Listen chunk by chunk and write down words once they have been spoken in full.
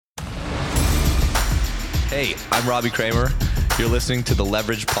Hey, I'm Robbie Kramer. You're listening to the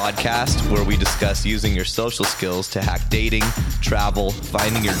Leverage Podcast, where we discuss using your social skills to hack dating, travel,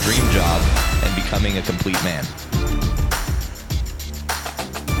 finding your dream job, and becoming a complete man.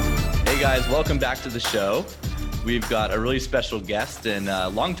 Hey guys, welcome back to the show. We've got a really special guest and a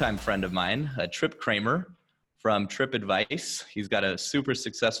longtime friend of mine, Tripp Kramer from Tripp Advice. He's got a super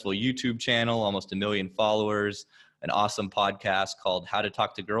successful YouTube channel, almost 1 million followers, an awesome podcast called How to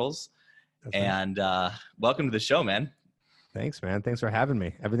Talk to Girls. That's and welcome to the show, man. Thanks, man. Thanks for having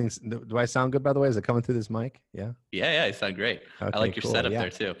me. Do I sound good, by the way? Is it coming through this mic? Yeah. Yeah, you sound great. Okay, I like your setup there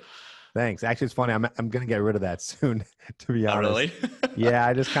too. Thanks. Actually, it's funny. I'm going to get rid of that soon, to be honest. Oh, really? Yeah,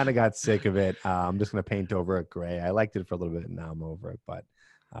 I just kind of got sick of it. I'm just going to paint over it gray. I liked it for a little bit, and now I'm over it. But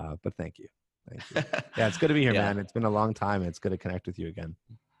thank you. Thank you. Yeah, it's good to be here, man. It's been a long time. It's good to connect with you again.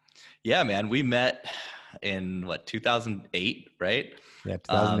 Yeah, man. We met in 2008, right? Yeah,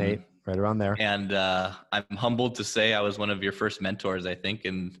 2008. Right around there. And I'm humbled to say I was one of your first mentors, I think,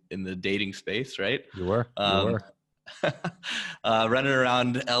 in the dating space, right? You were. Running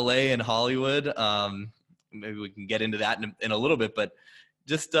around LA and Hollywood. Maybe we can get into that in a little bit, but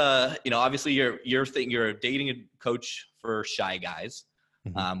just, obviously you're a dating coach for shy guys,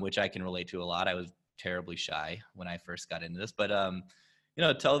 which I can relate to a lot. I was terribly shy when I first got into this, but,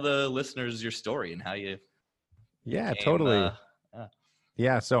 tell the listeners your story and how you. Yeah, totally.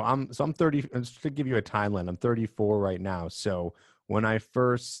 Yeah, so I'm 30. Just to give you a timeline, I'm 34 right now. So when I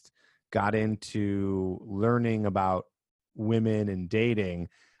first got into learning about women and dating,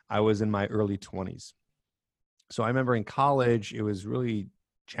 I was in my early 20s. So I remember in college, it was really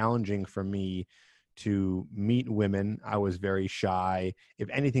challenging for me to meet women. I was very shy. If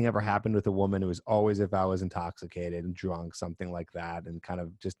anything ever happened with a woman, it was always if I was intoxicated and drunk, something like that, and kind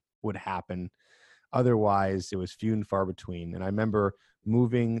of just would happen. Otherwise, it was few and far between. And I remember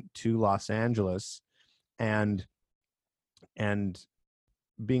moving to Los Angeles and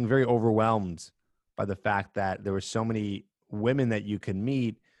being very overwhelmed by the fact that there were so many women that you could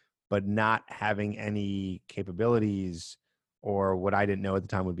meet, but not having any capabilities or what I didn't know at the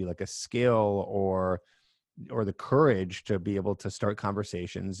time would be like a skill or the courage to be able to start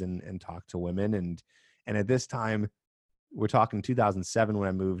conversations and talk to women. And at this time, we're talking 2007 when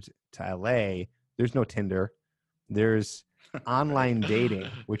I moved to LA. There's no Tinder. There's online dating,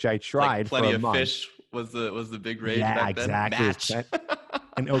 which I tried for a month. Plenty of Fish was the big rage back then. Yeah, exactly.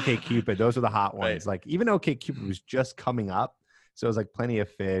 And OkCupid, those are the hot ones. Right. Like even OkCupid was just coming up, so it was like Plenty of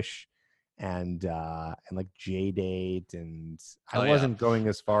Fish and like JDate, and I wasn't going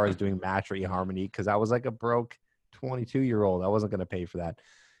as far as doing Match or eHarmony because I was like a broke 22-year-old. I wasn't going to pay for that,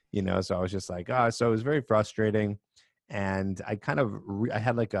 So I was just like, so it was very frustrating, and I kind of I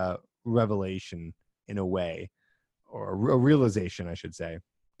had like a revelation in a way, or a realization, I should say,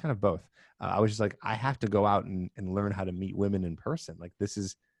 kind of both. I was just like, I have to go out and learn how to meet women in person. Like this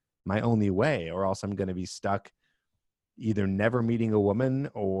is my only way, or else I'm going to be stuck either never meeting a woman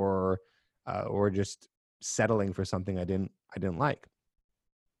or just settling for something I didn't like.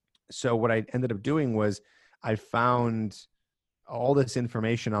 So what I ended up doing was I found all this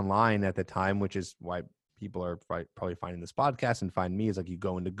information online at the time, which is why people are probably finding this podcast and find me, is like you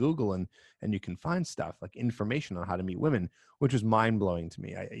go into Google and you can find stuff like information on how to meet women, which was mind blowing to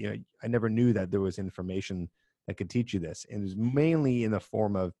me. I never knew that there was information that could teach you this. And it was mainly in the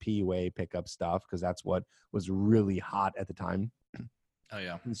form of PUA pickup stuff, because that's what was really hot at the time. Oh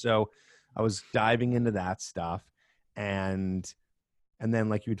yeah. And so I was diving into that stuff, and then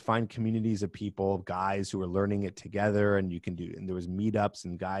like you'd find communities of people, guys who were learning it together, and there was meetups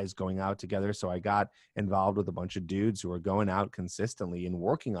and guys going out together. So I got involved with a bunch of dudes who were going out consistently and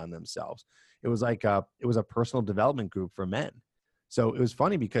working on themselves. It was like it was a personal development group for men. So it was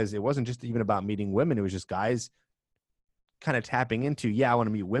funny because it wasn't just even about meeting women. It was just guys kind of tapping into, I want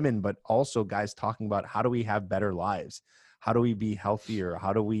to meet women, but also guys talking about how do we have better lives? How do we be healthier?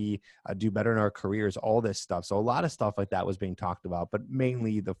 How do we do better in our careers? All this stuff. So a lot of stuff like that was being talked about, but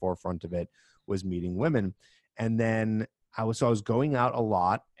mainly the forefront of it was meeting women. And then I was going out a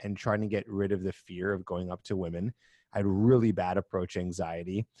lot and trying to get rid of the fear of going up to women. I had really bad approach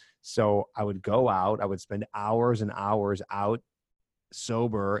anxiety. So I would go out, I would spend hours and hours out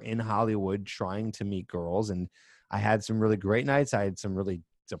sober in Hollywood trying to meet girls. And I had some really great nights. I had some really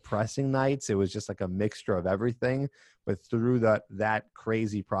depressing nights. It was just like a mixture of everything. But through that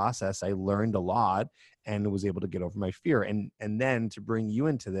crazy process, I learned a lot and was able to get over my fear. And then to bring you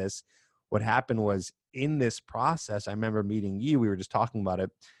into this, what happened was in this process, I remember meeting you. We were just talking about it.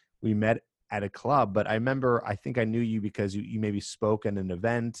 We met at a club, but I think I knew you because you maybe spoke at an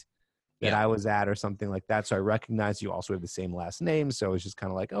event that I was at or something like that. So I recognized you. Also have the same last name. So it was just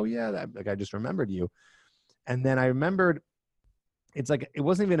kind of like, oh yeah, like I just remembered you. And then I remembered, it's like, it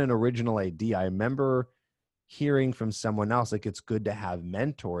wasn't even an original idea. I remember hearing from someone else, like, it's good to have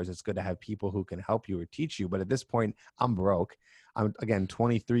mentors. It's good to have people who can help you or teach you. But at this point, I'm broke. I'm, again,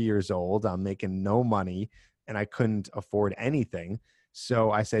 23 years old. I'm making no money and I couldn't afford anything.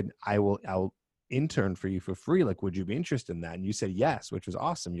 So I said, I'll intern for you for free. Like, would you be interested in that? And you said yes, which was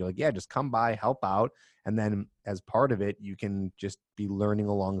awesome. You're like, yeah, just come by, help out. And then as part of it, you can just be learning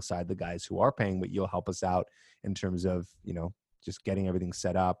alongside the guys who are paying, but you'll help us out in terms of, just getting everything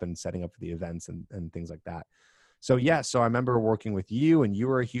set up and setting up for the events and things like that. So yeah, so I remember working with you and you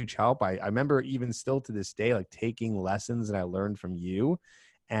were a huge help. I remember even still to this day, like taking lessons that I learned from you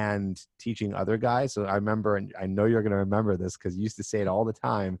and teaching other guys. So I remember, and I know you're going to remember this because you used to say it all the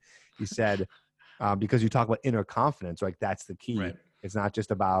time. You said, because you talk about inner confidence, like that's the key. Right. It's not just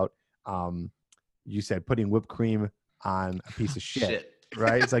about, you said putting whipped cream on a piece of shit.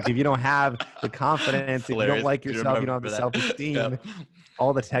 Right? It's like, if you don't have the confidence, if you don't like yourself, you don't have the self-esteem,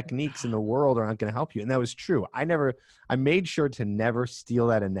 all the techniques in the world aren't going to help you. And that was true. I made sure to never steal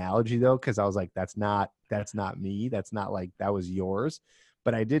that analogy though, because I was like, that's not me. That's not like, that was yours.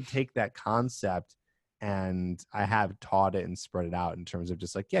 But I did take that concept and I have taught it and spread it out in terms of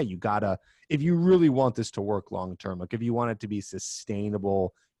just like, yeah, you gotta, if you really want this to work long term, like if you want it to be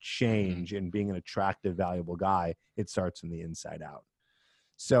sustainable change and being an attractive, valuable guy, it starts from the inside out.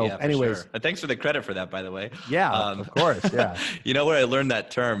 So yeah, anyways, sure. Thanks for the credit for that, by the way. Yeah, of course. Yeah. You know where I learned that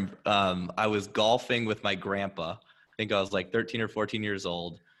term? I was golfing with my grandpa. I think I was like 13 or 14 years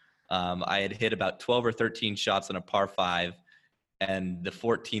old. I had hit about 12 or 13 shots on a par 5. And the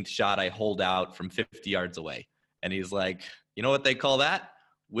 14th shot I hold out from 50 yards away. And he's like, you know what they call that?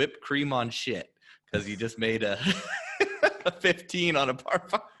 Whipped cream on shit. Because he just made a 15 on a par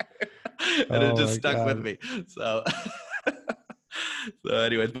 5. And it just stuck with me. So... So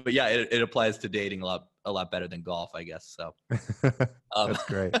anyways, but yeah, it applies to dating a lot better than golf, I guess. So that's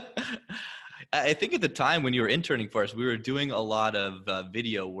great. I think at the time when you were interning for us, we were doing a lot of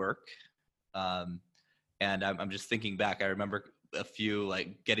video work. And I'm just thinking back, I remember a few,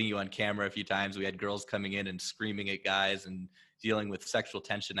 like getting you on camera a few times. We had girls coming in and screaming at guys and dealing with sexual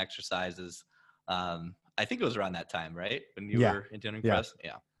tension exercises. I think it was around that time, right? When you were interning for us?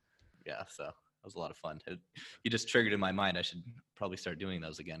 Yeah. Yeah. So that was a lot of fun. You just triggered in my mind. I should probably start doing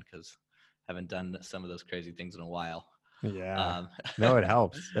those again because I haven't done some of those crazy things in a while. Yeah. No, it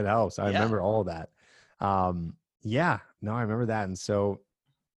helps. It helps. I remember all of that. Yeah. No, I remember that. And so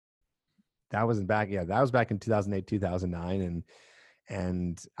that was back in 2008, 2009.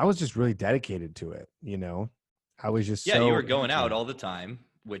 And I was just really dedicated to it. I was just, you were going out all the time,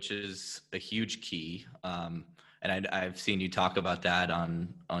 which is a huge key. And I've seen you talk about that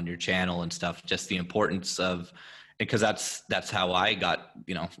on your channel and stuff, just the importance of, because that's how I got,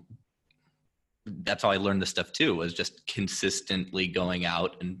 that's how I learned this stuff too, was just consistently going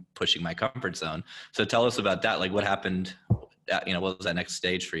out and pushing my comfort zone. So tell us about that. Like what happened, what was that next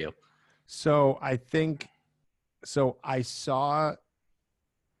stage for you? So I saw,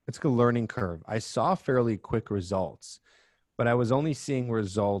 it's like a learning curve. I saw fairly quick results, but I was only seeing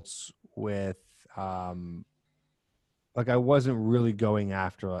results with, like I wasn't really going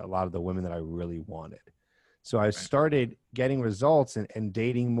after a lot of the women that I really wanted. So I started getting results and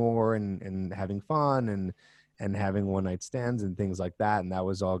dating more and having fun and having one night stands and things like that. And that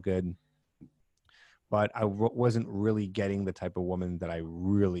was all good. But I wasn't really getting the type of woman that I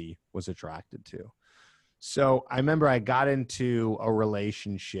really was attracted to. So I remember I got into a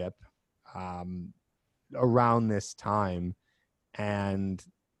relationship around this time. And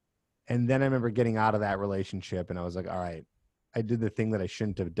then I remember getting out of that relationship and I was like, all right, I did the thing that I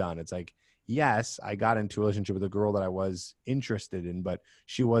shouldn't have done. It's like, yes, I got into a relationship with a girl that I was interested in, but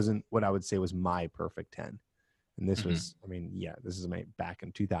she wasn't what I would say was my perfect 10. And this was, this is back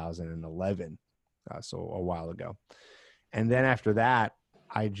in 2011. So a while ago. And then after that,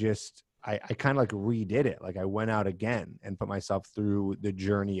 I kind of like redid it. Like I went out again and put myself through the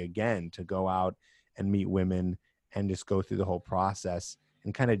journey again to go out and meet women and just go through the whole process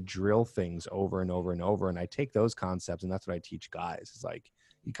and kind of drill things over and over and over. And I take those concepts and that's what I teach guys. It's like,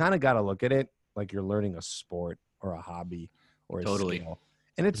 you kind of got to look at it like you're learning a sport or a hobby or a skill.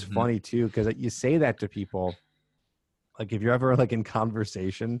 And it's funny too, because you say that to people. Like if you're ever like in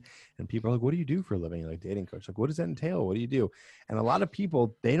conversation and people are like, what do you do for a living? Like dating coach, like, what does that entail? What do you do? And a lot of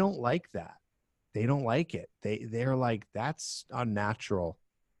people, they don't like that. They don't like it. They're like, that's unnatural.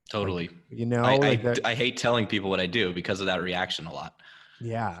 Totally. Like, I hate telling people what I do because of that reaction a lot.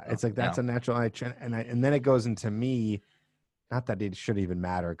 Yeah. So, it's like, that's unnatural. And then it goes into me, not that it should even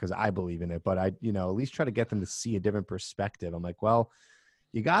matter because I believe in it, but I, at least try to get them to see a different perspective. I'm like, well,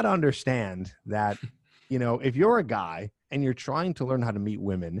 you got to understand that you know, if you're a guy and you're trying to learn how to meet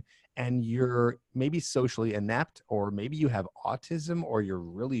women and you're maybe socially inept, or maybe you have autism, or you're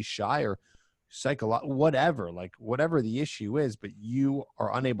really shy, or whatever, like whatever the issue is, but you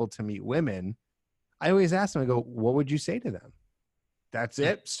are unable to meet women, I always ask them, I go, what would you say to them? That's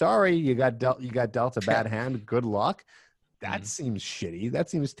it. Sorry, you got dealt a bad hand. Good luck. That seems shitty. That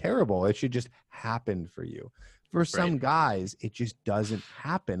seems terrible. It should just happen for you. For some guys, it just doesn't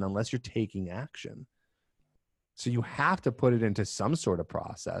happen unless you're taking action. So you have to put it into some sort of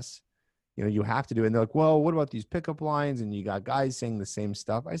process. You know, you have to do it. And they're like, well, what about these pickup lines? And you got guys saying the same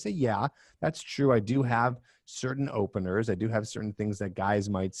stuff. I say, yeah, that's true. I do have certain openers. I do have certain things that guys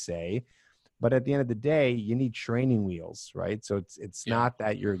might say. But at the end of the day, you need training wheels, right? So it's not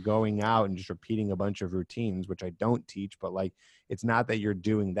that you're going out and just repeating a bunch of routines, which I don't teach, but like, it's not that you're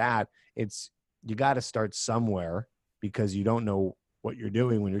doing that. It's, you got to start somewhere, because you don't know what you're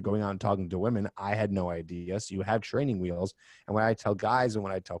doing when you're going out and talking to women. I had no idea. So you have training wheels. And what I tell guys and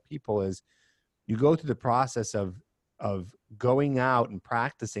what I tell people is, you go through the process of going out and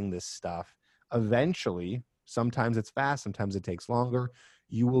practicing this stuff. Eventually, sometimes it's fast, sometimes it takes longer,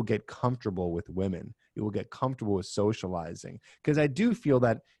 you will get comfortable with women. You will get comfortable with socializing. Because I do feel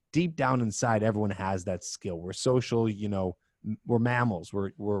that deep down inside, everyone has that skill. We're social, you know, we're mammals.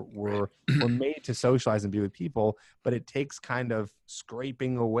 We're made to socialize and be with people, but it takes kind of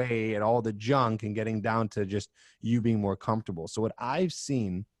scraping away at all the junk and getting down to just you being more comfortable. So what I've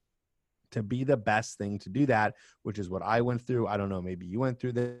seen to be the best thing to do that, which is what I went through, I don't know, maybe you went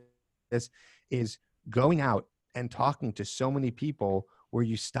through this, is going out and talking to so many people where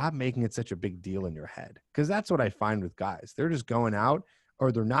you stop making it such a big deal in your head. Because that's what I find with guys. They're just going out,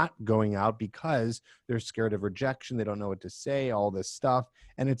 or they're not going out because they're scared of rejection. They don't know what to say, all this stuff.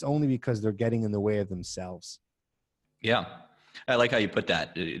 And it's only because they're getting in the way of themselves. Yeah. I like how you put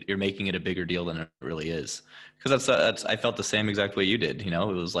that. You're making it a bigger deal than it really is. Because that's I felt the same exact way you did. You know,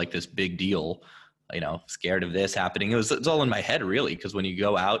 it was like this big deal, you know, scared of this happening. It's all in my head, really, because when you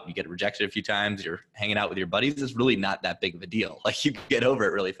go out, you get rejected a few times, you're hanging out with your buddies, it's really not that big of a deal. Like, you get over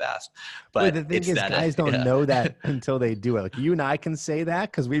it really fast. But the thing is, guys don't know that until they do it. Like, you and I can say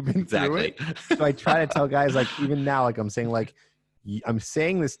that because we've been through it. So I try to tell guys, like, even now, like I'm saying, like, I'm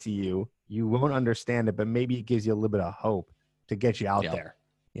saying this to you, you won't understand it, but maybe it gives you a little bit of hope to get you out there,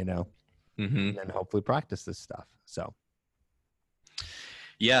 you know, and then hopefully practice this stuff. So.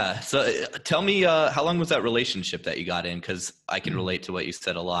 Yeah. So tell me, how long was that relationship that you got in? Because I can relate to what you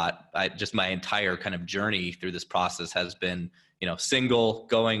said a lot. Just my entire kind of journey through this process has been, you know, single,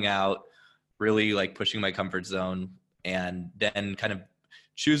 going out, really like pushing my comfort zone, and then kind of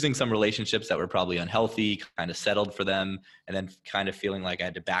choosing some relationships that were probably unhealthy, kind of settled for them, and then kind of feeling like I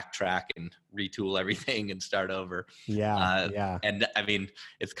had to backtrack and retool everything and start over. Yeah. And I mean,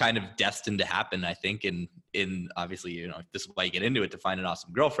 it's kind of destined to happen, I think, in obviously, you know, this is why you get into it, to find an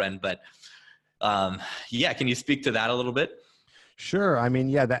awesome girlfriend. But yeah, can you speak to that a little bit? Sure. I mean,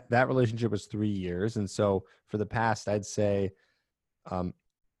 yeah, that relationship was 3 years. And so for the past, I'd say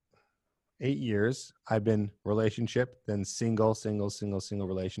 8 years, I've been relationship, then single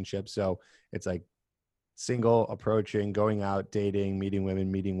relationship. So it's like single, approaching, going out, dating, meeting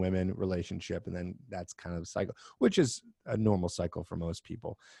women, relationship. And then that's kind of a cycle, which is a normal cycle for most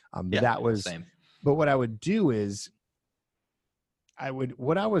people. That was same. But what I would do is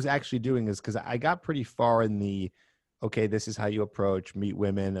what I was actually doing is, because I got pretty far in the, okay, this is how you approach, meet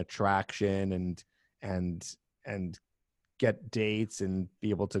women, attraction, and get dates and be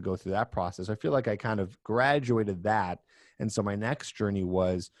able to go through that process. I feel like I kind of graduated that. And so my next journey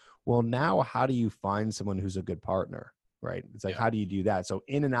was, well, now how do you find someone who's a good partner, right? It's like, how do you do that? So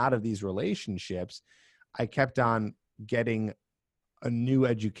in and out of these relationships, I kept on getting a new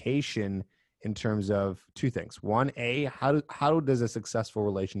education in terms of two things. One, A, how does a successful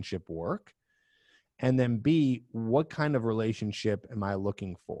relationship work? And then B, what kind of relationship am I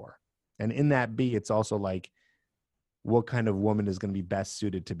looking for? And in that B, it's also like, what kind of woman is going to be best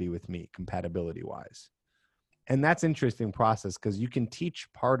suited to be with me, compatibility wise? And that's an interesting process, because you can teach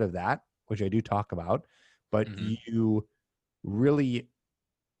part of that, which I do talk about, but you really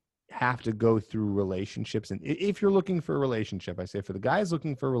have to go through relationships. And if you're looking for a relationship, I say for the guys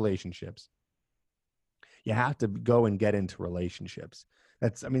looking for relationships, you have to go and get into relationships.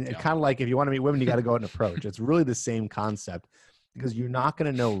 It's kind of like if you want to meet women, you got to go and approach. It's really the same concept, because you're not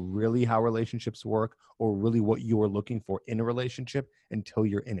going to know really how relationships work or really what you are looking for in a relationship until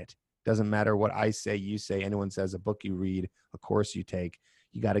you're in it. Doesn't matter what I say, you say, anyone says, a book you read, a course you take,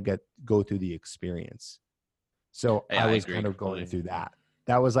 you got to go through the experience. So I was kind of going through that.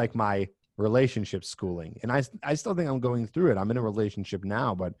 That was like my relationship schooling. And I still think I'm going through it. I'm in a relationship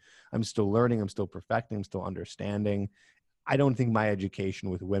now, but I'm still learning. I'm still perfecting. I'm still understanding. I don't think my education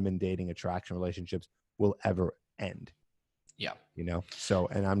with women dating, attraction, relationships will ever end. Yeah. You know? So,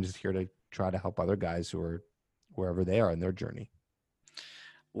 and I'm just here to try to help other guys who are wherever they are in their journey.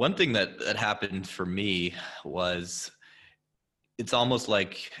 One thing that happened for me was it's almost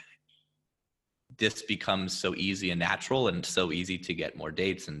like this becomes so easy and natural and so easy to get more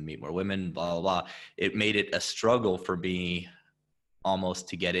dates and meet more women, blah, blah, blah. It made it a struggle for me almost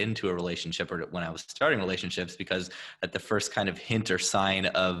to get into a relationship, or when I was starting relationships, because at the first kind of hint or sign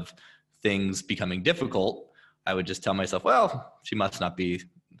of things becoming difficult, I would just tell myself, well, she must not be,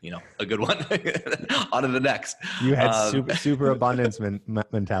 a good one. On to the next. You had super abundance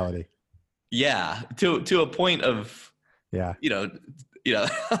mentality. Yeah. To a point of, Yeah.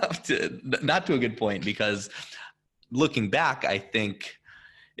 not to a good point, because looking back, I think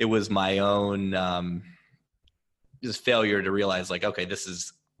it was my own just failure to realize, like, okay,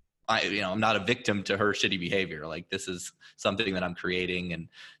 I'm not a victim to her shitty behavior. Like, this is something that I'm creating, and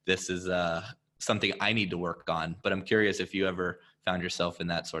this is something I need to work on. But I'm curious if you ever found yourself in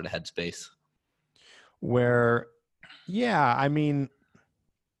that sort of headspace. Where, yeah, I mean,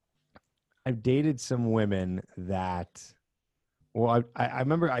 I've dated some women that, well, I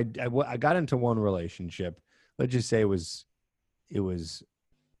remember I got into one relationship. Let's just say it was,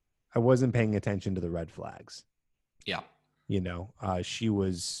 I wasn't paying attention to the red flags. Yeah. She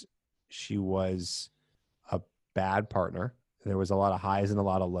was a bad partner. There was a lot of highs and a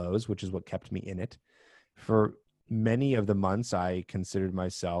lot of lows, which is what kept me in it. For many of the months, I considered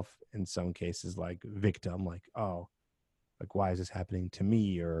myself, in some cases, like victim, like, oh, like, why is this happening to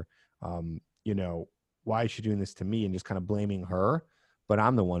me? Or, why is she doing this to me? And just kind of blaming her. But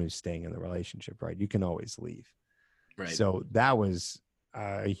I'm the one who's staying in the relationship, right? You can always leave. Right. So that was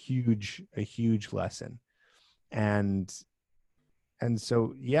a huge lesson. And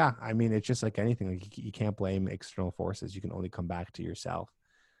so, yeah, I mean, it's just like anything. Like, you can't blame external forces. You can only come back to yourself.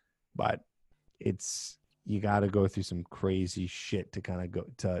 But you got to go through some crazy shit to kind of go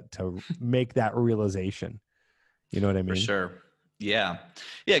to make that realization. You know what I mean? For sure. Yeah.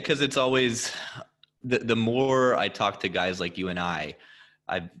 Yeah. Cause it's always the more I talk to guys like you and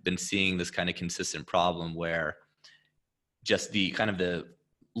I've been seeing this kind of consistent problem where just the kind of the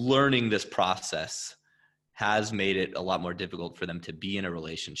learning this process has made it a lot more difficult for them to be in a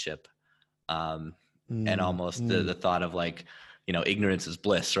relationship. And almost the thought of, like, ignorance is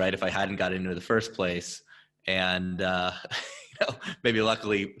bliss, right? If I hadn't got into it in the first place and, maybe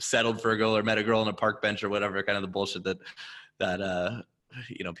luckily settled for a girl or met a girl on a park bench or whatever, kind of the bullshit that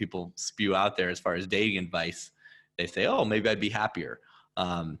people spew out there as far as dating advice, they say, oh, maybe I'd be happier.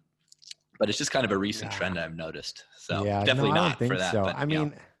 But it's just kind of a recent trend I've noticed. So definitely not for that. So. But, I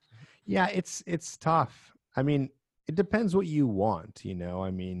mean, yeah, it's tough. I mean, it depends what you want, I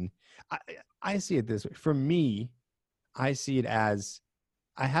mean, I see it this way. For me, I see it as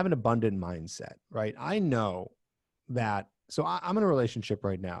I have an abundant mindset, right? I know that. So I'm in a relationship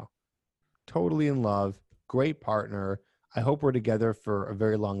right now, totally in love, great partner. I hope we're together for a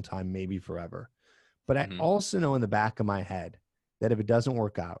very long time, maybe forever. But I also know in the back of my head that if it doesn't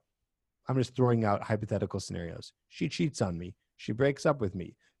work out, I'm just throwing out hypothetical scenarios. She cheats on me. She breaks up with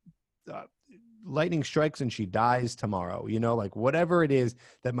me. Lightning strikes and she dies tomorrow, like whatever it is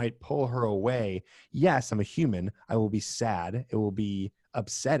that might pull her away. Yes, I'm a human. I will be sad. It will be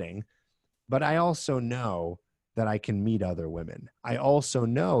upsetting. But I also know that I can meet other women. I also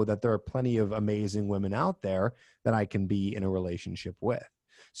know that there are plenty of amazing women out there that I can be in a relationship with.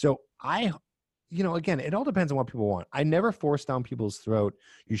 So again, it all depends on what people want. I never force down people's throat,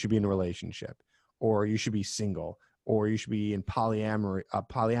 you should be in a relationship, or you should be single, or you should be in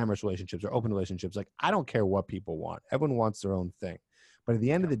polyamorous relationships or open relationships. Like, I don't care what people want. Everyone wants their own thing. But at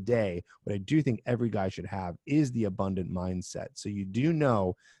the end of the day, what I do think every guy should have is the abundant mindset. So you do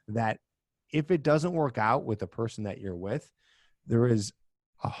know that if it doesn't work out with the person that you're with, there is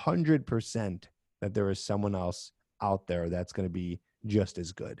 100% that there is someone else out there that's going to be just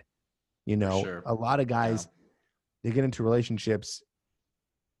as good. Sure. A lot of guys, they get into relationships,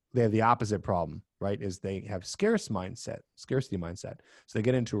 they have the opposite problem, right? Is they have scarcity mindset. So they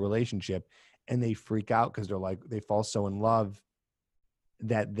get into a relationship and they freak out because they fall so in love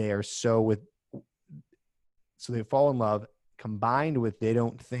that so they fall in love, combined with they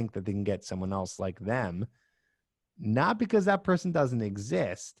don't think that they can get someone else like them, not because that person doesn't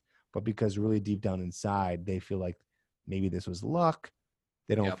exist, but because really deep down inside, they feel like maybe this was luck.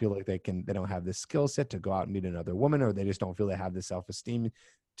 They don't feel like they don't have the skill set to go out and meet another woman, or they just don't feel they have the self-esteem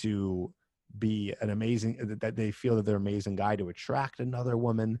to be that they feel that they're an amazing guy to attract another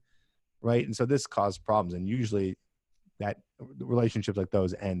woman. right? And so this caused problems, and usually that relationships like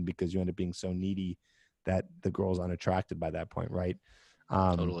those end because you end up being so needy that the girl's unattracted by that point, right?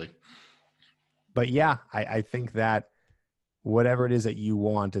 Totally. But yeah, I think that whatever it is that you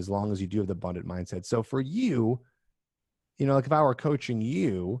want, as long as you do have the abundant mindset. So for you, like if I were coaching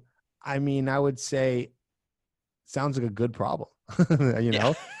you, I mean, I would say, sounds like a good problem.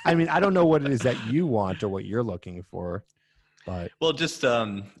 Yeah. I mean, I don't know what it is that you want or what you're looking for, but Well, just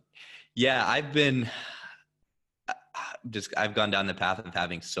yeah, I've gone down the path of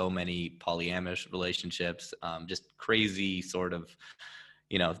having so many polyamorous relationships, just crazy sort of,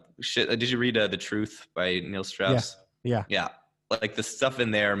 shit. Did you read The Truth by Neil yeah, Strauss? yeah. Yeah. Like the stuff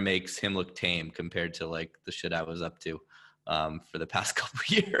in there makes him look tame compared to like the shit I was up to for the past couple of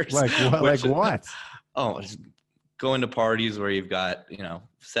years. Like what? Which, Like what? oh, just going to parties where you've got,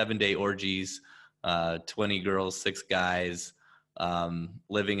 7-day orgies, 20 girls, 6 guys,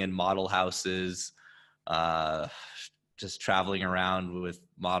 living in model houses, just traveling around with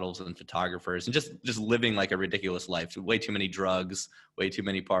models and photographers, and just living like a ridiculous life. Way too many drugs, way too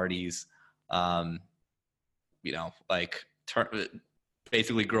many parties. Like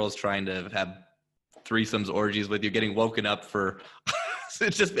basically girls trying to have threesomes, orgies with you, getting woken up for.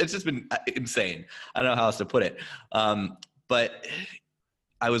 it's just been insane. I don't know how else to put it. But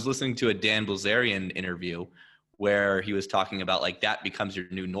I was listening to a Dan Bilzerian interview where he was talking about like that becomes your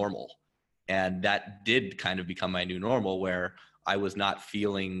new normal. And that did kind of become my new normal, where I was not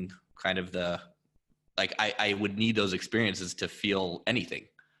feeling kind of like I would need those experiences to feel anything,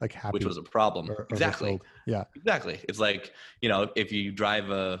 Like happy, which was a problem. or Exactly. fulfilled. Yeah. Exactly. It's like, if you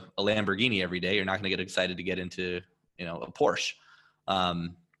drive a Lamborghini every day, you're not going to get excited to get into, a Porsche.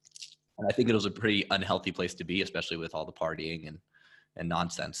 And I think it was a pretty unhealthy place to be, especially with all the partying and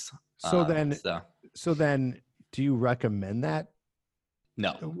nonsense. So then do you recommend that?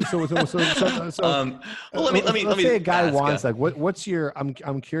 No. So Well, let me say a guy ask, wants like what's your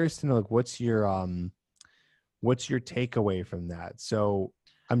I'm curious to know like what's your takeaway from that? So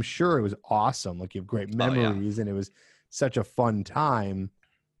I'm sure it was awesome. Like you have great memories and it was such a fun time.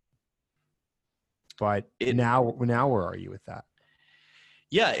 But now where are you with that?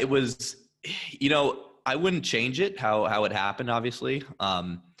 Yeah, it was, I wouldn't change it how it happened, obviously.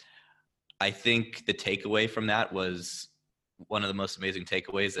 I think the takeaway from that was one of the most amazing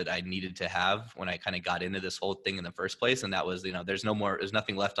takeaways that I needed to have when I kind of got into this whole thing in the first place. And that was, there's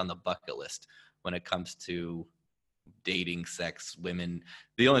nothing left on the bucket list when it comes to dating, sex, women.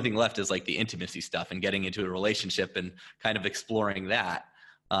 The only thing left is like the intimacy stuff and getting into a relationship and kind of exploring that.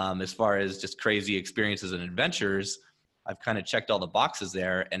 As far as just crazy experiences and adventures, I've kind of checked all the boxes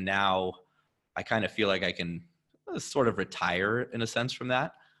there. And now I kind of feel like I can sort of retire in a sense from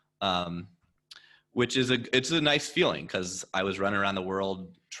that. Which is it's a nice feeling, because I was running around the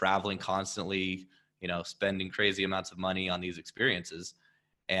world, traveling constantly, spending crazy amounts of money on these experiences.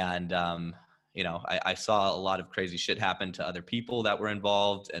 And, I saw a lot of crazy shit happen to other people that were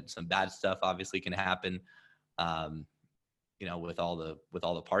involved, and some bad stuff obviously can happen, with all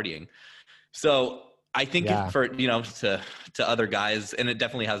the partying. So I think for, to other guys, and it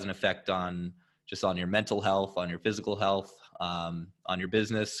definitely has an effect on your mental health, on your physical health, on your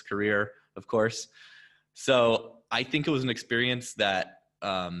business career, of course. So I think it was an experience that,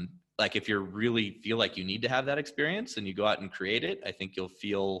 like if you really feel like you need to have that experience and you go out and create it, I think you'll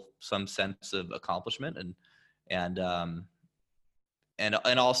feel some sense of accomplishment and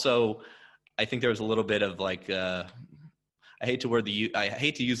also I think there was a little bit of like, I hate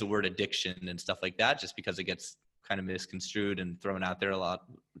to use the word addiction and stuff like that, just because it gets kind of misconstrued and thrown out there a lot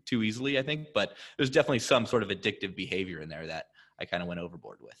too easily, I think. But there's definitely some sort of addictive behavior in there that I kind of went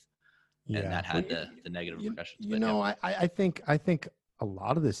overboard with. Yeah. And that had the negative repercussions. I think a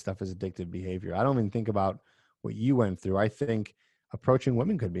lot of this stuff is addictive behavior. I don't even think about what you went through. I think approaching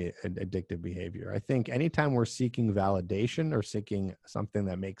women could be an addictive behavior. I think anytime we're seeking validation or seeking something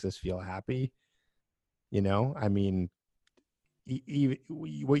that makes us feel happy, I mean,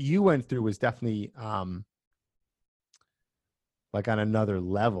 what you went through was definitely like on another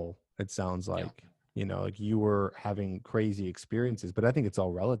level. It sounds like, like you were having crazy experiences, but I think it's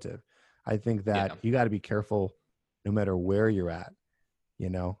all relative. I think that you got to be careful no matter where you're at,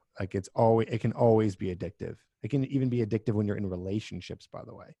 like it can always be addictive. It can even be addictive when you're in relationships, by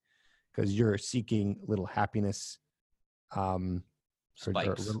the way, because you're seeking little happiness,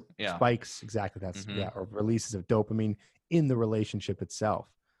 spikes. Spikes. Exactly. That's Mm-hmm. or releases of dopamine in the relationship itself,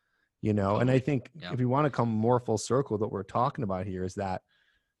 totally. And I think if you want to come more full circle, what we're talking about here is that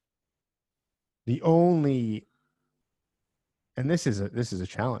and this is a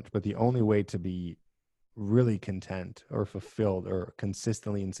challenge, but the only way to be really content or fulfilled or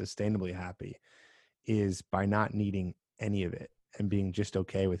consistently and sustainably happy is by not needing any of it and being just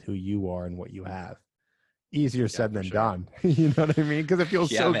okay with who you are and what you have. Easier Yeah, said for than sure. done. You know what I mean? Because it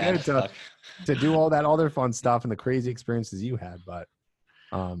feels Yeah, so man. good Fuck. to do all that other fun stuff and the crazy experiences you had. But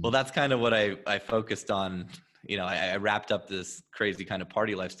Well, that's kind of what I focused on. I wrapped up this crazy kind of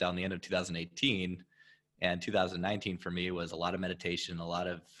party lifestyle in the end of 2018, and 2019 for me was a lot of meditation, a lot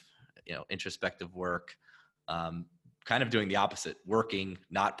of introspective work, um, kind of doing the opposite, working,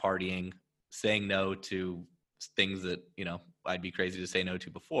 not partying, saying no to things that I'd be crazy to say no to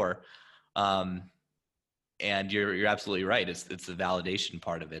before. Um, and you're absolutely right. It's the validation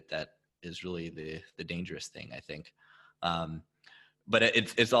part of it that is really the dangerous thing, I think. But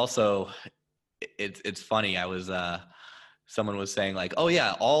it's also it's funny. I was someone was saying like, oh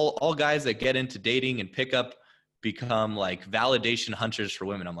yeah, all guys that get into dating and pickup become like validation hunters for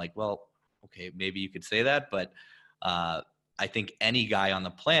women. I'm like, well, okay, maybe you could say that, but I think any guy on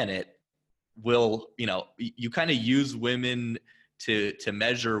the planet will, you kind of use women to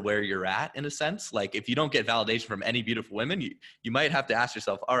measure where you're at in a sense. Like if you don't get validation from any beautiful women, you might have to ask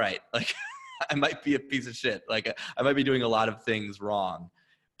yourself, all right, like I might be a piece of shit. Like I might be doing a lot of things wrong,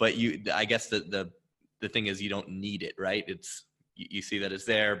 but I guess the thing is you don't need it, right? It's, you see that it's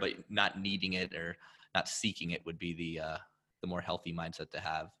there, but not needing it or not seeking it would be the more healthy mindset to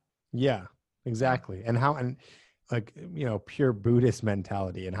have. yeah, Yeah. exactly. And like, pure Buddhist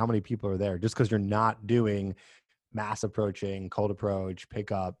mentality and how many people are there just because you're not doing mass approaching, cold approach,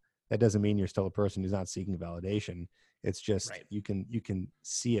 pickup. That doesn't mean you're still a person who's not seeking validation. It's just Right. you can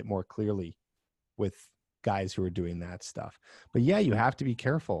see it more clearly with guys who are doing that stuff. But yeah, you have to be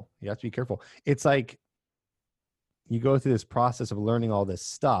careful. You have to be careful. It's like you go through this process of learning all this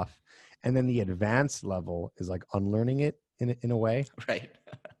stuff, and then the advanced level is like unlearning it in a way, Right.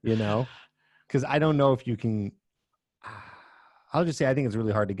 you know? Because I don't know if you can. I'll just say I think it's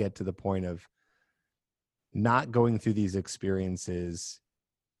really hard to get to the point of not going through these experiences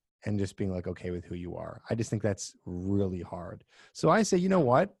and just being like okay with who you are. I just think that's really hard. So I say, you know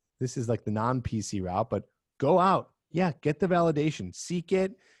what? This is like the non-PC route, but go out. Yeah, get the validation, seek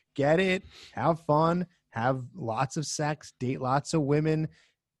it, get it, have fun, have lots of sex, date lots of women,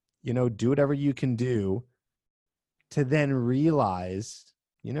 do whatever you can do to then realize,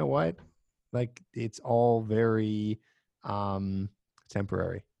 you know what? Like it's all very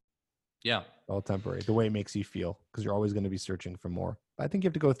temporary. Yeah. All temporary. The way it makes you feel, because you're always going to be searching for more. But I think you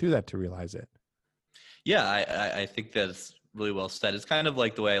have to go through that to realize it. Yeah, I think that's really well said. It's kind of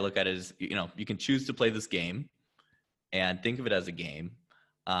like the way I look at it is, you can choose to play this game and think of it as a game.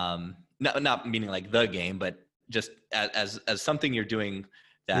 Not meaning like the game, but just as something you're doing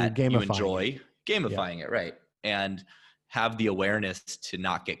You're that you gamifying it. enjoy, Yeah. gamifying it, right? And have the awareness to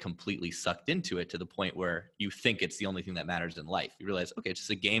not get completely sucked into it to the point where you think it's the only thing that matters in life. You realize, okay, it's just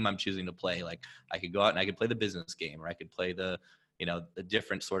a game I'm choosing to play. Like I could go out and I could play the business game, or I could play the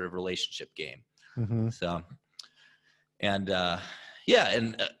different sort of relationship game. Mm-hmm. So, and yeah,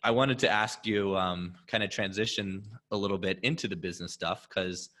 and I wanted to ask you, kind of transition a little bit into the business stuff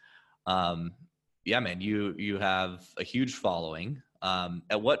because, yeah, man, you have a huge following.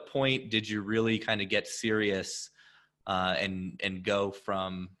 At what point did you really kind of get serious and go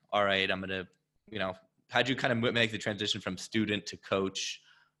from, all right, I'm gonna, how'd you kind of make the transition from student to coach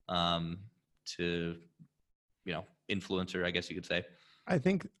to influencer, I guess you could say? I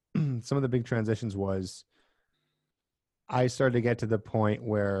think some of the big transitions was I started to get to the point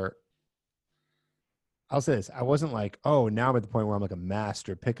where I'll say this. I wasn't like, oh, now I'm at the point where I'm like a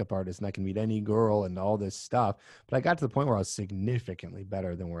master pickup artist and I can meet any girl and all this stuff. But I got to the point where I was significantly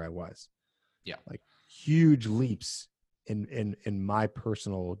better than where I was. Yeah. Like huge leaps in my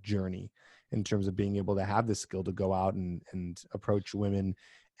personal journey in terms of being able to have the skill to go out and approach women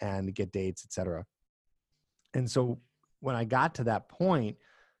and get dates, etc. And so when I got to that point,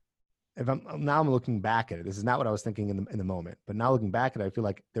 I'm looking back at it. This is not what I was thinking in the moment, but now looking back at it, I feel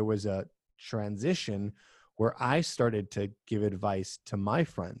like there was a transition where I started to give advice to my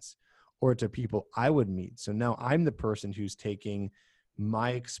friends or to people I would meet. So now I'm the person who's taking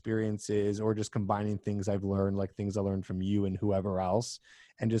my experiences or just combining things I've learned, like things I learned from you and whoever else,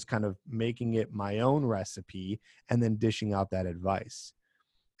 and just kind of making it my own recipe and then dishing out that advice.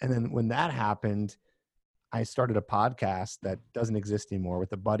 And then when that happened, I started a podcast that doesn't exist anymore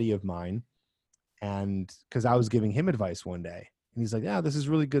with a buddy of mine. And because I was giving him advice one day and he's like, yeah, this is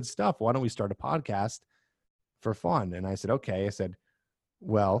really good stuff. Why don't we start a podcast for fun? And I said, okay. I said,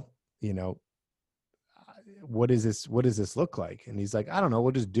 well, what does this look like? And he's like, I don't know.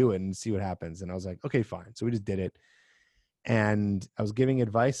 We'll just do it and see what happens. And I was like, okay, fine. So we just did it. And I was giving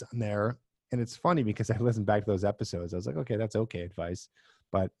advice on there. And it's funny because I listened back to those episodes. I was like, okay, that's okay advice.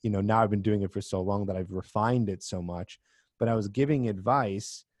 But, now I've been doing it for so long that I've refined it so much. But I was giving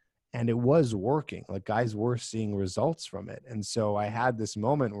advice and it was working. Like guys were seeing results from it. And so I had this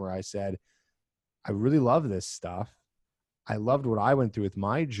moment where I said, I really love this stuff. I loved what I went through with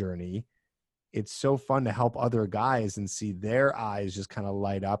my journey. It's so fun to help other guys and see their eyes just kind of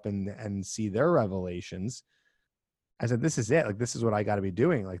light up and see their revelations. I said, this is it. Like, this is what I got to be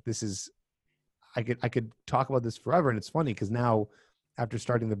doing. Like, this is, I could talk about this forever. And it's funny because now after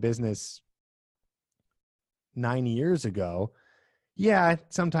starting the business 9 years ago, yeah,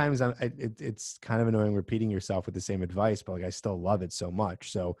 sometimes it's kind of annoying repeating yourself with the same advice, but like I still love it so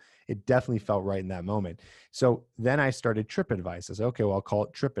much. So it definitely felt right in that moment. So then I started Tripp Advice. I said, okay, well, I'll call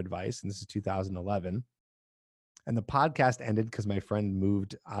it Tripp Advice. And this is 2011. And the podcast ended because my friend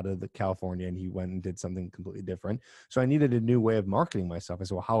moved out of California and he went and did something completely different. So I needed a new way of marketing myself. I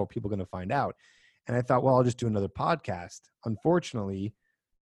said, well, how are people going to find out? And I thought, well, I'll just do another podcast. Unfortunately,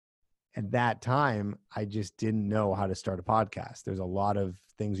 at that time, I just didn't know how to start a podcast. There's a lot of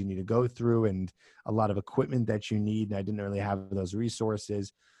things you need to go through and a lot of equipment that you need. And I didn't really have those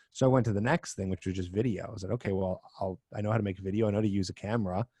resources. So I went to the next thing, which was just video. I said, okay, well, I know how to make video. I know how to use a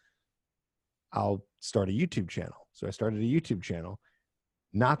camera. I'll start a YouTube channel. So I started a YouTube channel,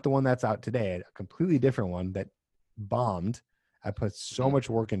 not the one that's out today, a completely different one that bombed. I put so much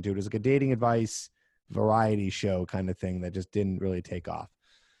work into it. It was like a dating advice variety show kind of thing that just didn't really take off.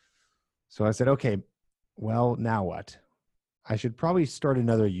 So I said, okay, well, now what? I should probably start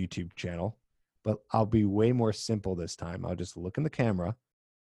another YouTube channel, but I'll be way more simple this time. I'll just look in the camera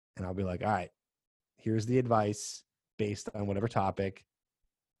and I'll be like, all right, here's the advice based on whatever topic.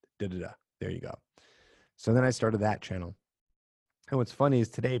 There you go. So then I started that channel. And what's funny is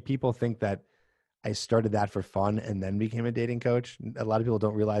today people think that I started that for fun and then became a dating coach. A lot of people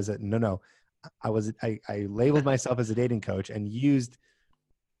don't realize that. No, I labeled myself as a dating coach and used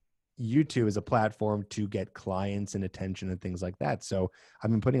YouTube as a platform to get clients and attention and things like that. So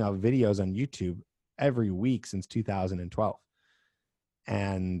I've been putting out videos on YouTube every week since 2012.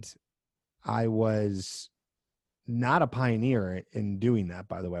 And I was not a pioneer in doing that,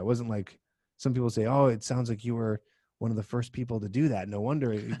 by the way. I wasn't like some people say, oh, it sounds like you were one of the first people to do that. No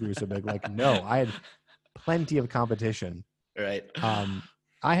wonder it grew so big. Like, no, I had plenty of competition. Right.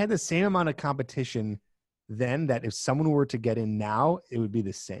 I had the same amount of competition then that if someone were to get in now, it would be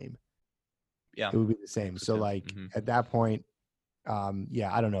the same. Yeah. It would be the same. So like at that point,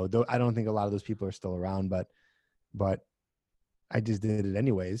 I don't know. I don't think a lot of those people are still around, but I just did it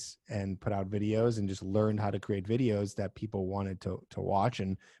anyways and put out videos and just learned how to create videos that people wanted to watch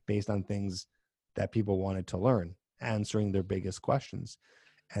and based on things that people wanted to learn, answering their biggest questions.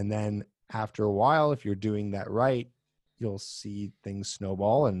 And then after a while, if you're doing that right, you'll see things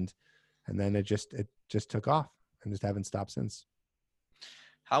snowball and then it just took off and just haven't stopped since.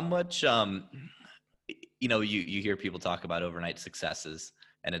 How much, you hear people talk about overnight successes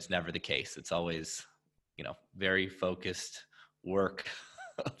and it's never the case. It's always, very focused work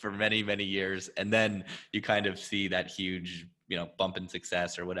for many, many years. And then you kind of see that huge, bump in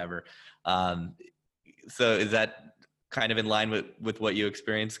success or whatever. So is that kind of in line with what you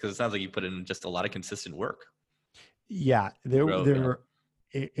experienced? Because it sounds like you put in just a lot of consistent work. Yeah,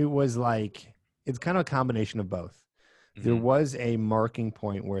 it was like, it's kind of a combination of both. There was a marking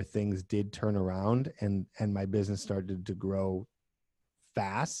point where things did turn around and my business started to grow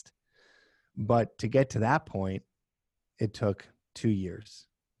fast. But to get to that point, it took 2 years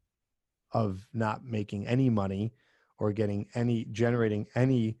of not making any money or generating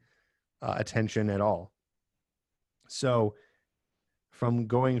any attention at all. So from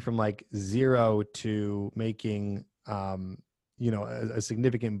going from like zero to making, a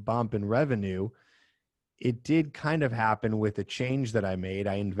significant bump in revenue, it did kind of happen with a change that I made.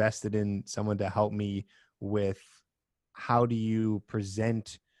 I invested in someone to help me with how do you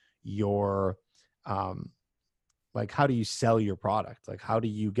present your, how do you sell your product? Like, how do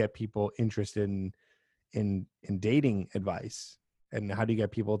you get people interested in dating advice? And how do you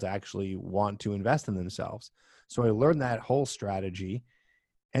get people to actually want to invest in themselves? So I learned that whole strategy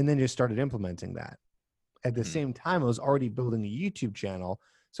and then just started implementing that. At the same time, I was already building a YouTube channel.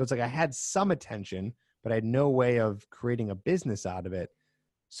 So it's like I had some attention, but I had no way of creating a business out of it.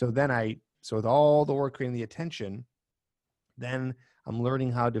 So with all the work creating the attention, then I'm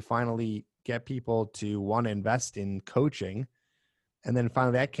learning how to finally get people to want to invest in coaching. And then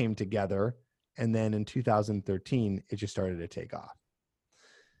finally that came together. And then in 2013, it just started to take off.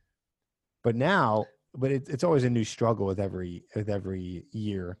 But it's always a new struggle with every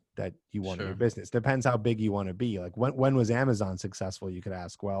year that you want in your business. Depends how big you want to be. Like when was Amazon successful? You could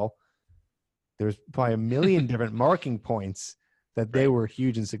ask. Well, there's probably a million different marking points that they were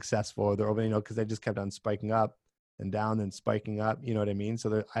huge and successful, or they're opening, because they just kept on spiking up and down, then spiking up. You know what I mean?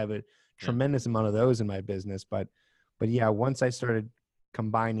 So I have a tremendous amount of those in my business. But yeah, once I started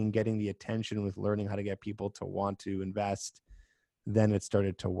combining getting the attention with learning how to get people to want to invest, then it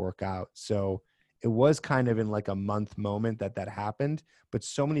started to work out. So it was kind of in like a month moment that happened, but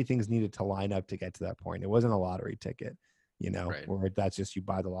so many things needed to line up to get to that point. It wasn't a lottery ticket, where that's just, you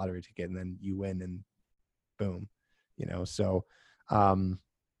buy the lottery ticket and then you win and boom, so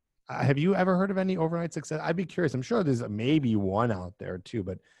have you ever heard of any overnight success? I'd be curious. I'm sure there's maybe one out there too,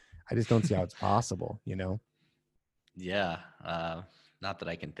 but I just don't see how it's possible, Yeah. Not that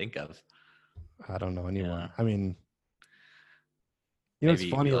I can think of. I don't know anyone. Yeah. I mean, it's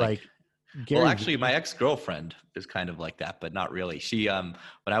Maybe funny, like well, Gary actually, Vee. my ex-girlfriend is kind of like that, but not really. She, when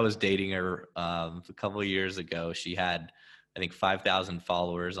I was dating her a couple of years ago, she had, I think, 5,000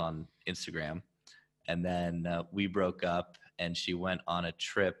 followers on Instagram. And then we broke up, and she went on a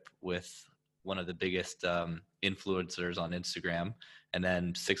trip with one of the biggest influencers on Instagram. And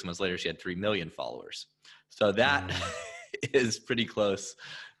then 6 months later, she had 3 million followers. So that is pretty close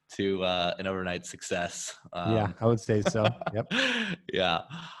to an overnight success. Yeah, I would say so. Yep. Yeah.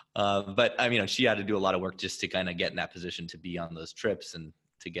 But I mean, she had to do a lot of work just to kind of get in that position to be on those trips and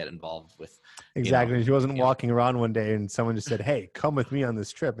to get involved with. Exactly. She wasn't walking around one day and someone just said, "Hey, come with me on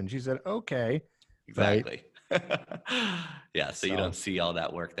this trip." And she said, "Okay." Exactly. Right? Yeah. So you don't see all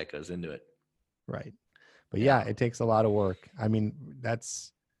that work that goes into it. Right. But yeah, it takes a lot of work. I mean,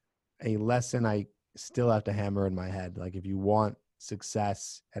 that's a lesson I still have to hammer in my head. Like, if you want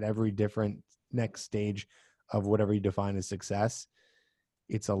success at every different next stage of whatever you define as success,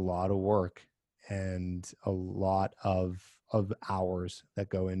 it's a lot of work and a lot of hours that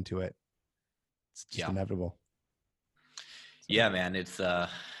go into it. It's just inevitable. So. Yeah, man. It's,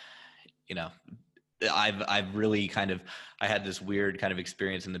 I've really I had this weird kind of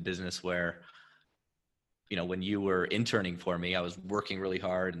experience in the business where, when you were interning for me, I was working really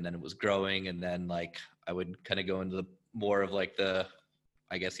hard, and then it was growing. And then like, I would kind of go into the more of like I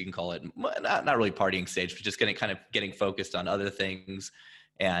guess you can call it not really partying stage, but just getting focused on other things.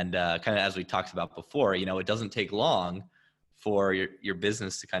 And kind of, as we talked about before, it doesn't take long for your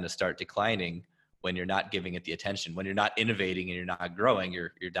business to kind of start declining when you're not giving it the attention. When you're not innovating and you're not growing,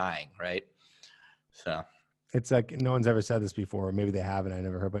 you're dying, right? So it's like, no one's ever said this before, or maybe they haven't, I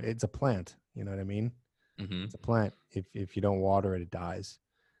never heard, but it's a plant. You know what I mean? Mm-hmm. It's a plant. If you don't water it, it dies.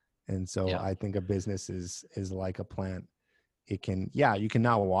 And so I think a business is like a plant. It can, you can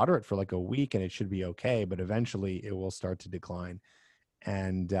now water it for like a week and it should be okay, but eventually it will start to decline.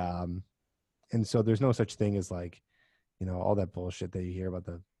 And so there's no such thing as like, all that bullshit that you hear about,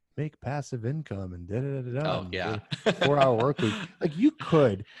 the make passive income and Oh yeah. 4-hour work week. Like you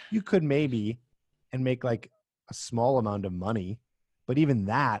could maybe and make like a small amount of money, but even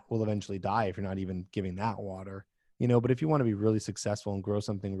that will eventually die if you're not even giving that water, but if you want to be really successful and grow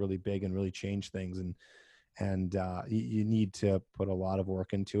something really big and really change things, and you need to put a lot of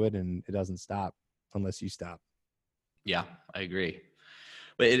work into it, and it doesn't stop unless you stop. Yeah, I agree.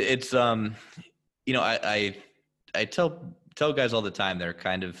 But it's I tell guys all the time, they're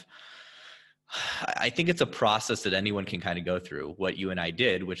kind of, I think it's a process that anyone can kind of go through. What you and I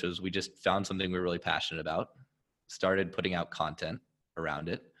did, which was we just found something we were really passionate about, started putting out content around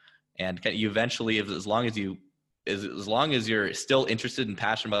it, and you eventually, as long as you're still interested and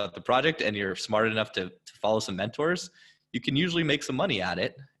passionate about the project, and you're smart enough to follow some mentors, you can usually make some money at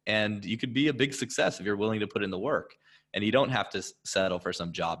it, and you could be a big success if you're willing to put in the work. And you don't have to settle for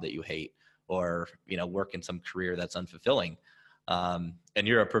some job that you hate, or work in some career that's unfulfilling. And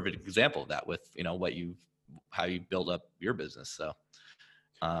you're a perfect example of that with how you build up your business. So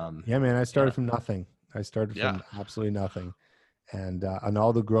yeah, man, I started from nothing. I started from absolutely nothing. And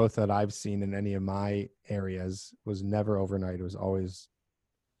all the growth that I've seen in any of my areas was never overnight. It was always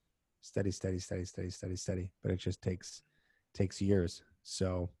steady. But it just takes years.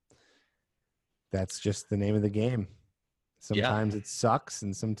 So that's just the name of the game. Sometimes it sucks,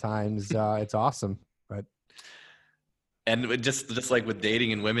 and sometimes it's awesome. But and just like with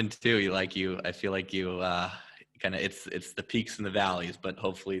dating and women too, I feel like you kind of, it's the peaks and the valleys, but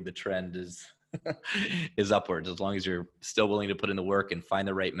hopefully the trend is is upwards, as long as you're still willing to put in the work and find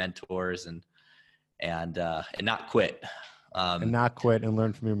the right mentors and not quit. And not quit and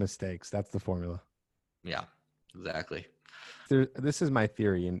learn from your mistakes. That's the formula. Yeah, exactly. This is my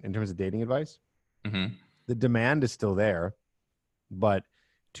theory in terms of dating advice. Mm-hmm. The demand is still there, but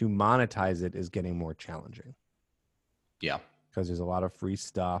to monetize it is getting more challenging. Yeah. Because there's a lot of free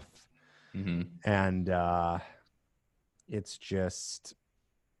stuff. Mm-hmm. And it's just,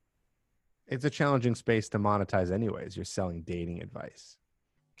 it's a challenging space to monetize anyways. You're selling dating advice.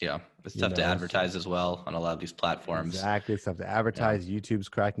 Yeah. It's tough to advertise as well on a lot of these platforms. Exactly. It's tough to advertise. Yeah. YouTube's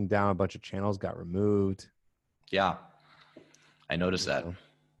cracking down. A bunch of channels got removed. Yeah. I noticed that.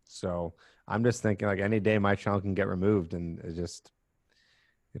 So I'm just thinking like any day my channel can get removed, and it just,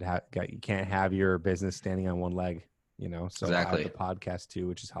 you can't have your business standing on one leg, So exactly. I have the podcast too,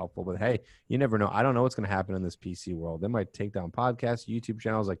 which is helpful, but hey, you never know. I don't know what's going to happen in this PC world. They might take down podcasts, YouTube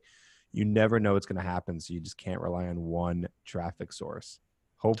channels. Like, you never know what's going to happen. So you just can't rely on one traffic source.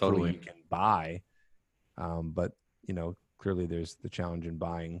 Hopefully you can buy. But clearly there's the challenge in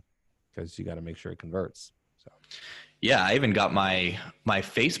buying because you got to make sure it converts. So, yeah, I even got my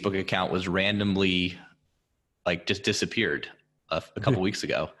Facebook account was randomly like just disappeared a couple weeks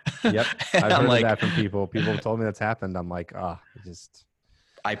ago. Yep. I've heard of that from people. People have told me that's happened. I'm like,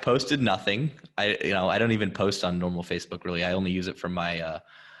 I posted nothing. I don't even post on normal Facebook really. I only use it for my,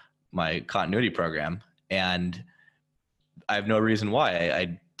 my continuity program, and I have no reason why.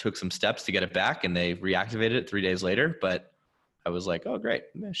 I took some steps to get it back, and they reactivated it 3 days later, but I was like, oh, great.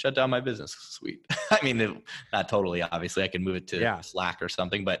 Shut down my business. Sweet. I mean, not totally, obviously. I can move it to Slack or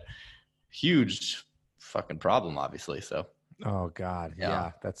something, but huge fucking problem, obviously. So. Oh, God.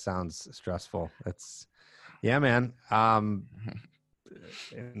 Yeah. That sounds stressful. Man.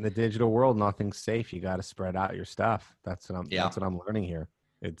 In the digital world, nothing's safe. You got to spread out your stuff. That's what I'm learning here.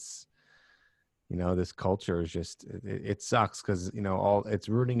 It's, this culture is just, it sucks because, it's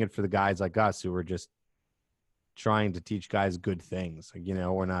ruining it for the guys like us who are just trying to teach guys good things. Like,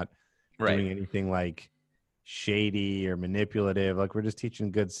 we're not doing anything like shady or manipulative. Like, we're just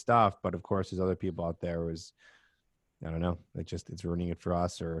teaching good stuff. But of course, there's other people out there who's, I don't know, it's ruining it for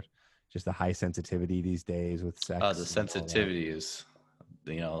us, or just the high sensitivity these days with sex. Oh, the sensitivity is,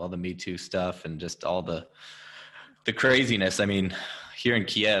 all the Me Too stuff and just all the craziness. I mean, here in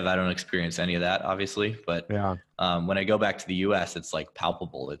Kiev, I don't experience any of that, obviously, but when I go back to the US, it's like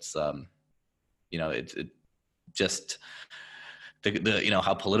palpable. It's, it just the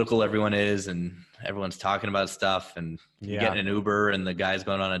how political everyone is, and everyone's talking about stuff, and you get in an Uber and the guy's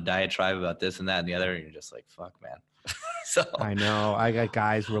going on a diatribe about this and that and the other, and you're just like, fuck, man. So I know I got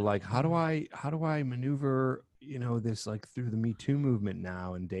guys who are like, how do I maneuver, this like through the Me Too movement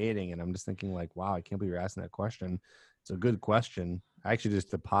now and dating? And I'm just thinking like, wow, I can't believe you're asking that question. It's a good question. I actually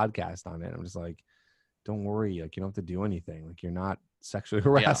just did a podcast on it. I'm just like, don't worry. Like, you don't have to do anything. Like, you're not sexually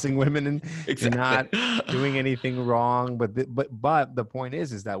harassing women, and you're not doing anything wrong. But the point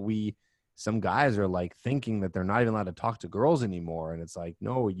is that some guys are like thinking that they're not even allowed to talk to girls anymore. And it's like,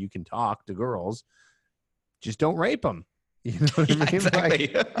 no, you can talk to girls. Just don't rape them. You know what I mean? Exactly.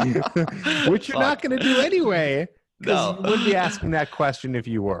 Like, which you're not going to do anyway. Because you wouldn't be asking that question if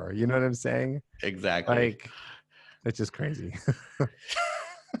you were. You know what I'm saying? Exactly. Like, it's just crazy.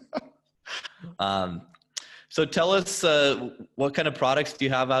 So tell us what kind of products do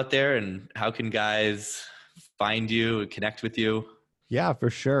you have out there, and how can guys find you and connect with you? Yeah, for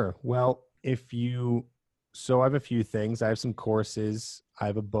sure. Well, so I have a few things. I have some courses, I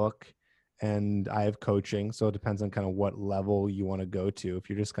have a book, and I have coaching. So it depends on kind of what level you want to go to. If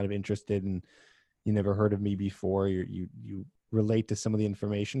you're just kind of interested and you never heard of me before, you relate to some of the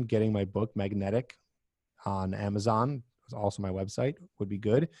information, getting my book, Magnetic, on Amazon, also my website, would be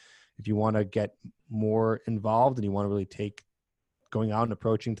good. If you want to get more involved and you want to really take going out and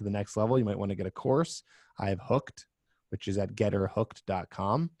approaching to the next level, you might want to get a course. I have Hooked, which is at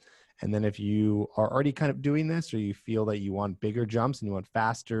getterhooked.com. And then if you are already kind of doing this, or you feel that you want bigger jumps and you want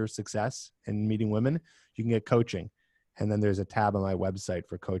faster success in meeting women, you can get coaching. And then there's a tab on my website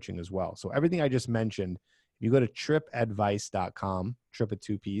for coaching as well. So everything I just mentioned, if you go to trippadvice.com, Tripp with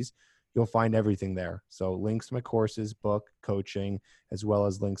 2 P's, you'll find everything there. So links to my courses, book, coaching, as well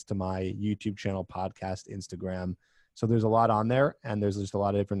as links to my YouTube channel, podcast, Instagram. So there's a lot on there, and there's just a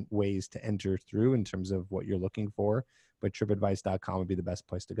lot of different ways to enter through in terms of what you're looking for. But trippadvice.com would be the best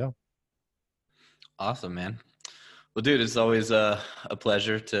place to go. Awesome, man. Well, dude, it's always a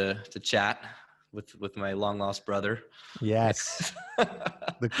pleasure to chat with my long lost brother. Yes.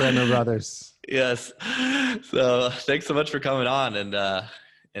 The Kramer brothers. Yes. So thanks so much for coming on,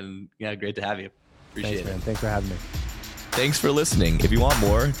 and yeah, great to have you. Appreciate it. Man. Thanks for having me. Thanks for listening. If you want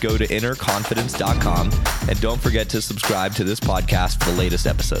more, go to innerconfidence.com, and don't forget to subscribe to this podcast for the latest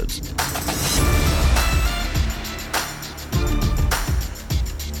episodes.